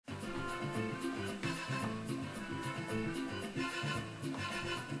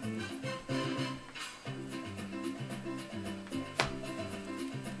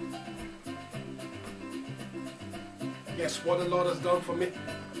Yes, what the Lord has done for me,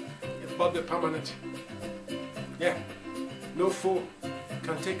 it must be permanent. Yeah, no foe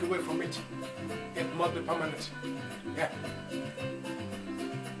can take away from it. It must be permanent. Yeah,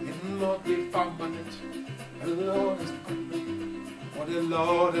 it must be permanent. The Lord is permanent. What the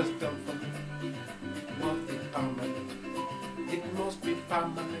Lord has done for me, it must be permanent. It must be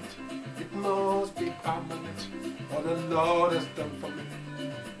permanent. It must be permanent. What the Lord has done for me,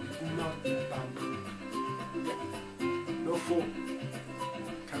 it must be permanent. Yeah. No foe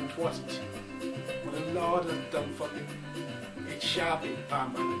can thwart it. What the Lord has done for me, it shall be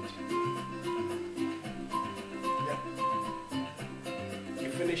permanent. Yeah. He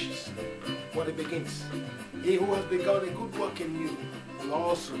finishes what he begins. He who has begun a good work in you will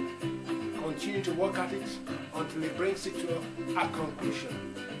also continue to work at it until he brings it to a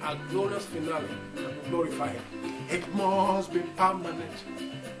conclusion, a glorious finale that will glorify him. It must be permanent.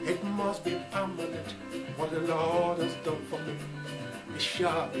 It must be permanent. What the Lord has done for me, it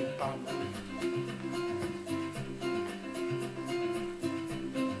shall be permanent.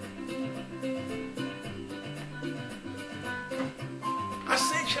 I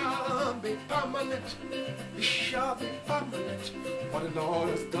say it shall be permanent. It shall be permanent. What the Lord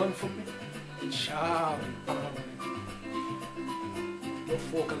has done for me, it shall be permanent. No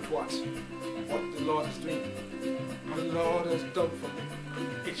foe can thwart what the Lord is doing. What the Lord has done for me,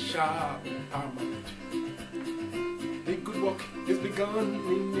 it shall be permanent. The good work is begun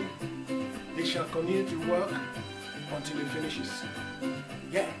in me. It shall continue to work until it finishes.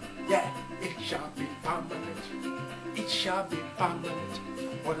 Yeah, it shall be permanent. It shall be permanent.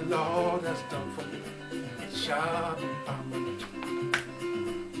 What the Lord has done for me, it shall be permanent.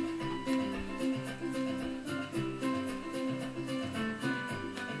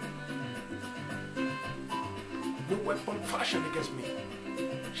 No weapon fashioned against me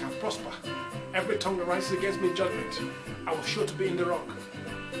shall prosper. Every tongue that rises against me in judgment, I will show to be in the wrong.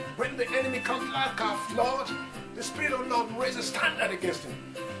 When the enemy comes like a flood, the Spirit of the Lord will raise a standard against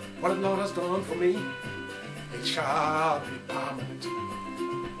him. What the Lord has done for me, it shall be permanent.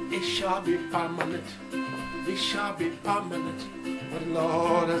 It shall be permanent. It shall be permanent. What the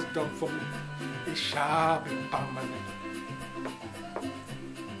Lord has done for me, it shall be permanent.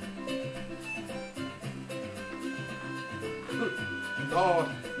 The Lord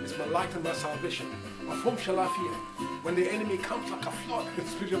is my light and my salvation. Of whom shall I fear? When the enemy comes like a flood, the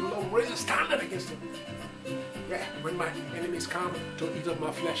Spirit of the Lord will raise a standard against him. Yeah, when my enemies come to eat of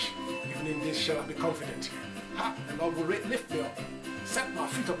my flesh, even in this shall I be confident. The Lord will lift me up, set my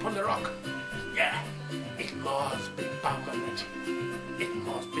feet upon the rock. Yeah, it must be permanent. It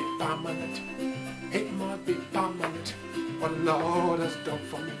must be permanent. It must be permanent. What the Lord has done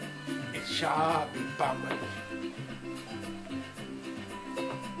for me, it shall be permanent.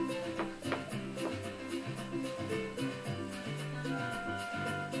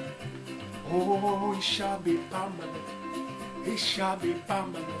 Oh, it shall be permanent. It shall be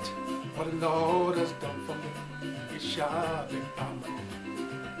permanent. What the Lord has done for me, it shall be permanent.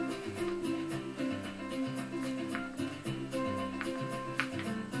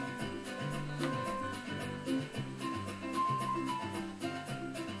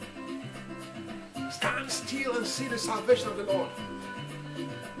 Stand still and see the salvation of the Lord.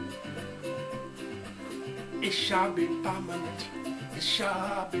 It shall be permanent. It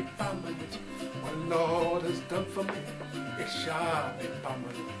shall be permanent. What the Lord has done for me, it shall be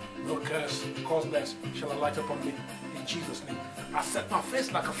permanent. No curse, causeless, shall alight upon me. In Jesus' name, I set my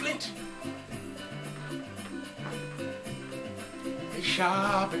face like a flint. It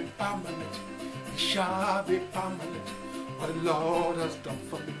shall be permanent. It shall be permanent. What the Lord has done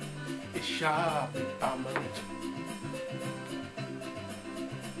for me, it shall be permanent.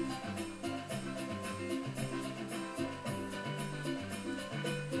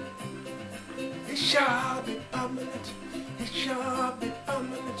 It shall be permanent. It shall be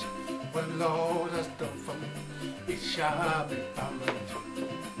permanent. What the Lord has done for me, it shall be permanent.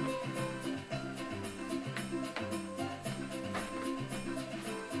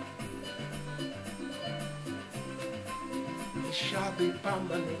 It shall be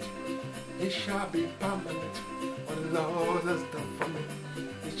permanent. It shall be permanent. What the Lord has done for me,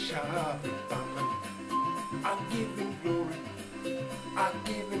 it shall be permanent. I give him glory. I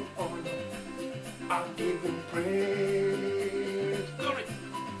give him honor. I give him praise. Glory.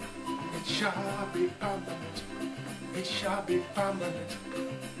 It shall be permanent. It shall be permanent.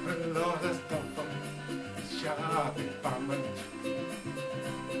 What the Lord has done for me, it shall be permanent.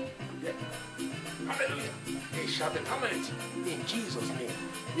 Yeah. Hallelujah. It shall be permanent in Jesus' name.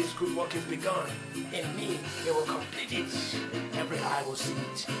 This good work is begun in me. They will complete it. Every eye will see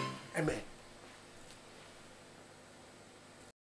it. Amen.